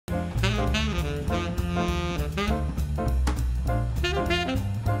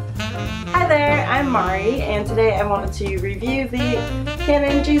Mari, and today I wanted to review the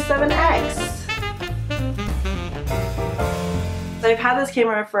Canon G7X. So I've had this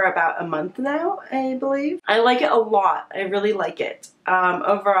camera for about a month now, I believe. I like it a lot. I really like it.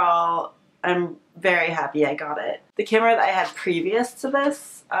 Overall, I'm very happy I got it. The camera that I had previous to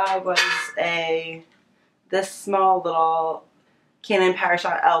this was this small little Canon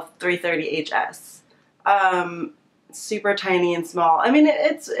PowerShot L330HS. Super tiny and small. I mean,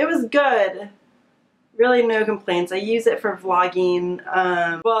 it was good. Really no complaints. I use it for vlogging.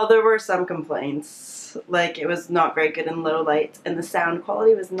 Well, there were some complaints. Like, it was not very good in low light and the sound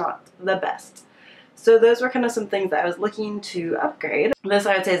quality was not the best. So those were kind of some things that I was looking to upgrade. This,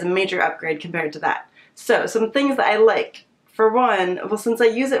 I would say, is a major upgrade compared to that. So some things that I like. For one, well, since I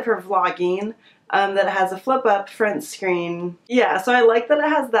use it for vlogging, that it has a flip up front screen. Yeah, so I like that it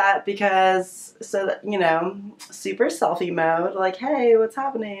has that because, so that, you know, super selfie mode, like, hey, what's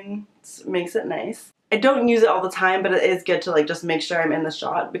happening? It makes it nice. I don't use it all the time, but it is good to like just make sure I'm in the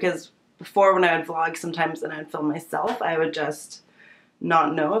shot, because before, when I would vlog sometimes and I'd film myself, I would just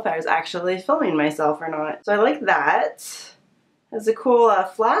not know if I was actually filming myself or not. So I like that. It has a cool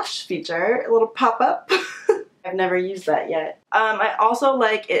flash feature, a little pop-up. I've never used that yet. I also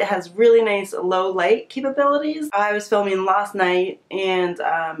like it has really nice low light capabilities. I was filming last night and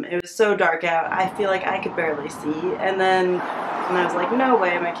it was so dark out, I feel like I could barely see. And then I was like, no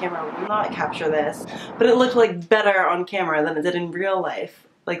way, my camera will not capture this. But it looked like better on camera than it did in real life.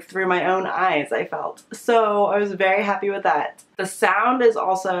 Like through my own eyes, I felt. So I was very happy with that. The sound is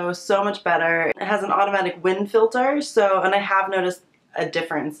also so much better. It has an automatic wind filter, so, and I have noticed a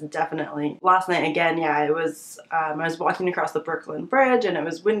difference, definitely. Last night, again, yeah, it was, I was walking across the Brooklyn Bridge and it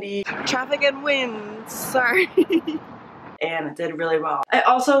was windy. Traffic and wind, sorry. And it did really well. I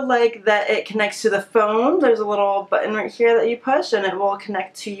also like that it connects to the phone. There's a little button right here that you push and it will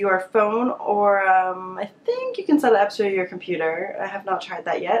connect to your phone, or I think you can set it up to your computer. I have not tried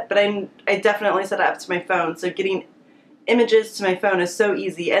that yet, but I definitely set it up to my phone, so getting images to my phone is so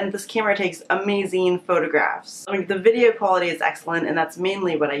easy, and this camera takes amazing photographs. I mean, the video quality is excellent and that's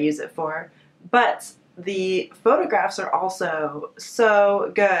mainly what I use it for, but the photographs are also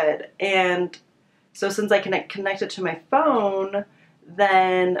so good. And so since I can connect it to my phone,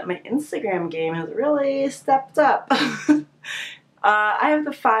 then my Instagram game has really stepped up. I have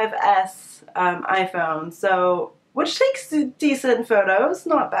the 5S iPhone, so, which takes decent photos,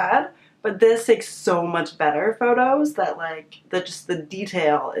 not bad. But this takes so much better photos that, like, just the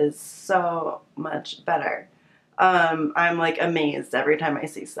detail is so much better. I'm like amazed every time I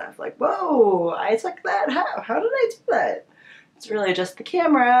see stuff. Like, whoa, I took that. How did I do that? It's really just the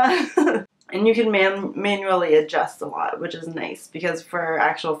camera. And you can manually adjust a lot, which is nice, because for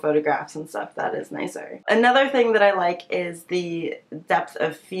actual photographs and stuff, that is nicer. Another thing that I like is the depth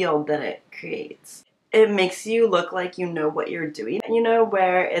of field that it creates. It makes you look like you know what you're doing. You know,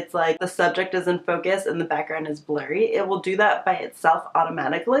 where it's like the subject is in focus and the background is blurry. It will do that by itself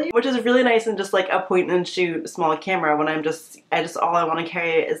automatically, which is really nice in just like a point and shoot small camera when all I want to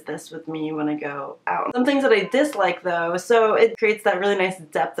carry is this with me when I go out. Some things that I dislike though, so it creates that really nice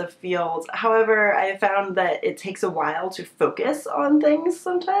depth of field. However, I found that it takes a while to focus on things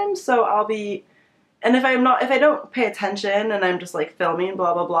sometimes, so and if I don't pay attention and I'm just like filming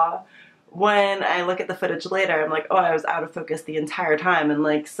blah blah blah, when I look at the footage later, I'm like, oh, I was out of focus the entire time and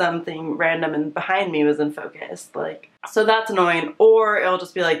like something random and behind me was in focus. Like, so that's annoying. Or it'll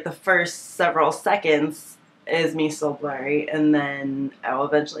just be like the first several seconds is me still blurry and then I will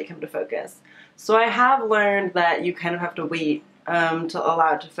eventually come to focus. So I have learned that you kind of have to wait to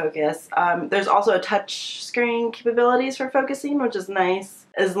allow it to focus. There's also a touch screen capabilities for focusing, which is nice,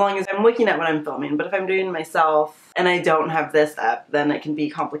 as long as I'm looking at what I'm filming. But if I'm doing it myself and I don't have this up, then it can be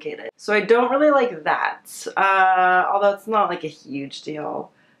complicated. So I don't really like that, although it's not like a huge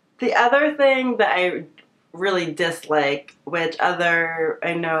deal. The other thing that I really dislike, which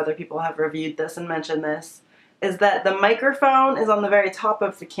I know other people have reviewed this and mentioned this, is that the microphone is on the very top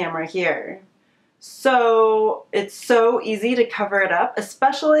of the camera here. So it's so easy to cover it up,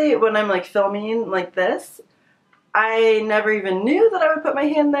 especially when I'm like filming like this. I never even knew that I would put my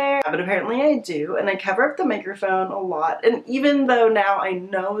hand there, but apparently I do, and I cover up the microphone a lot. And even though now I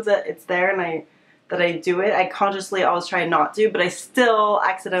know that it's there and that I do it, I consciously always try not to, but I still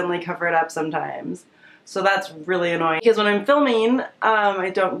accidentally cover it up sometimes. So that's really annoying, because when I'm filming, I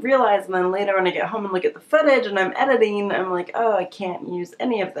don't realize, and then later when I get home and look at the footage and I'm editing, I'm like, oh, I can't use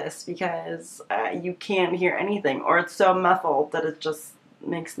any of this because you can't hear anything, or it's so muffled that it just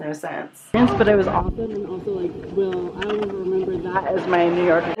makes no sense. But it was awesome, and also like, I will remember that as my New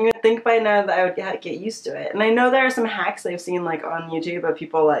York. I would think by now that I would get used to it. And I know there are some hacks I've seen like on YouTube of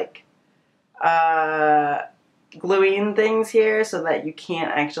people like gluing things here so that you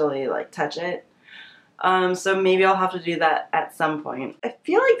can't actually like touch it. So maybe I'll have to do that at some point. I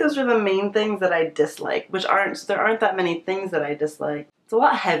feel like those are the main things that I dislike, which there aren't that many things that I dislike. It's a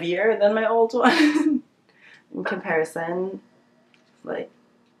lot heavier than my old one in comparison, like,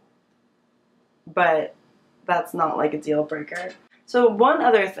 but that's not like a deal breaker. So one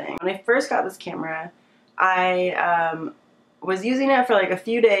other thing, when I first got this camera, I was using it for like a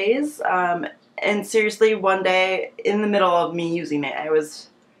few days, and seriously, one day in the middle of me using it, I was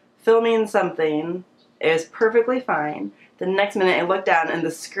filming something. It was perfectly fine. The next minute I look down and the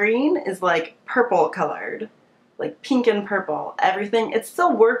screen is like purple colored, like pink and purple. Everything, it's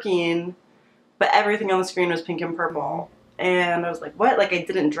still working, but everything on the screen was pink and purple. And I was like, what? Like I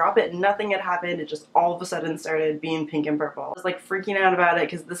didn't drop it, nothing had happened. It just all of a sudden started being pink and purple. I was like freaking out about it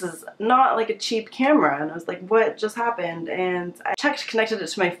because this is not like a cheap camera. And I was like, what just happened? And I connected it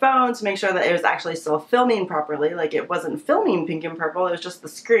to my phone to make sure that it was actually still filming properly. Like it wasn't filming pink and purple, it was just the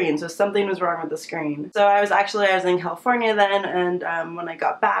screen. So something was wrong with the screen. So I was in California then, and when I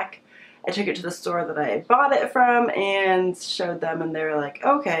got back, I took it to the store that I bought it from and showed them, and they were like,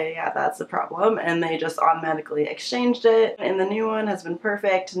 okay, yeah, that's the problem. And they just automatically exchanged it. And the new one has been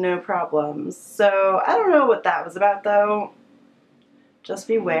perfect, no problems. So I don't know what that was about though. Just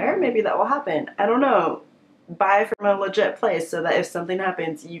beware, maybe that will happen. I don't know. Buy from a legit place so that if something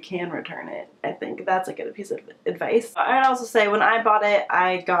happens, you can return it. I think that's a good piece of advice. I'd also say when I bought it,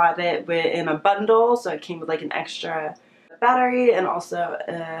 I got it in a bundle, so it came with like an extra battery and also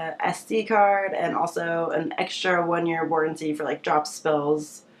a SD card and also an extra 1-year warranty for like drop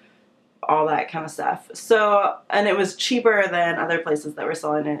spills, all that kind of stuff. So, and it was cheaper than other places that were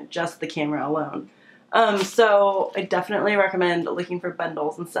selling it, just the camera alone. So I definitely recommend looking for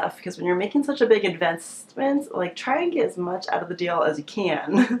bundles and stuff, because when you're making such a big investment, like try and get as much out of the deal as you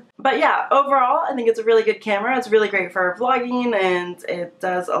can. But yeah, overall, I think it's a really good camera. It's really great for vlogging and it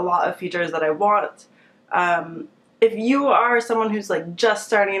does a lot of features that I want. If you are someone who's like just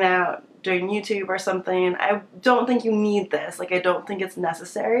starting out doing YouTube or something, I don't think you need this. Like I don't think it's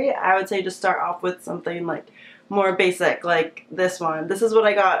necessary. I would say just start off with something like more basic, like this one. This is what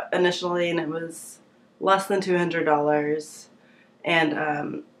I got initially and it was less than $200.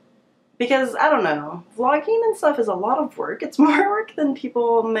 And because I don't know, vlogging and stuff is a lot of work. It's more work than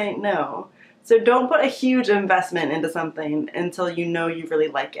people might know. So don't put a huge investment into something until you know you really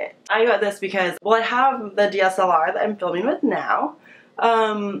like it. I got this because, well, I have the DSLR that I'm filming with now,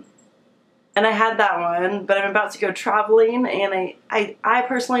 and I had that one, but I'm about to go traveling, and I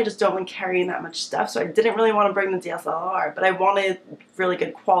personally just don't like carrying that much stuff, so I didn't really want to bring the DSLR, but I wanted really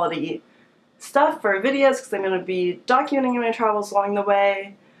good quality stuff for videos because I'm going to be documenting my travels along the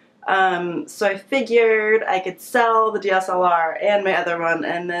way. So I figured I could sell the DSLR and my other one,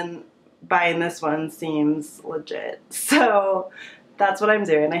 and then buying this one seems legit. So that's what I'm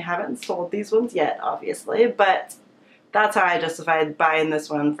doing. I haven't sold these ones yet, obviously, but that's how I justified buying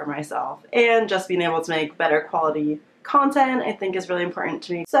this one for myself. And just being able to make better quality content, I think, is really important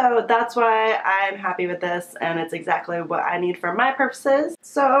to me. So that's why I'm happy with this, and it's exactly what I need for my purposes.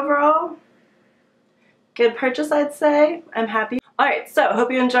 So overall, good purchase, I'd say. I'm happy. Alright, so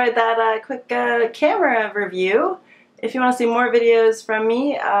hope you enjoyed that quick camera review. If you want to see more videos from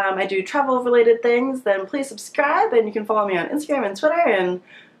me, I do travel related things, then please subscribe, and you can follow me on Instagram and Twitter and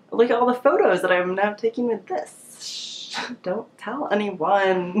look at all the photos that I'm now taking with this. Shh, don't tell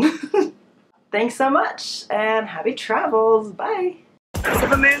anyone. Thanks so much and happy travels. Bye. So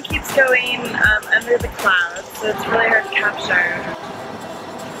the moon keeps going under the clouds, so it's really hard to capture.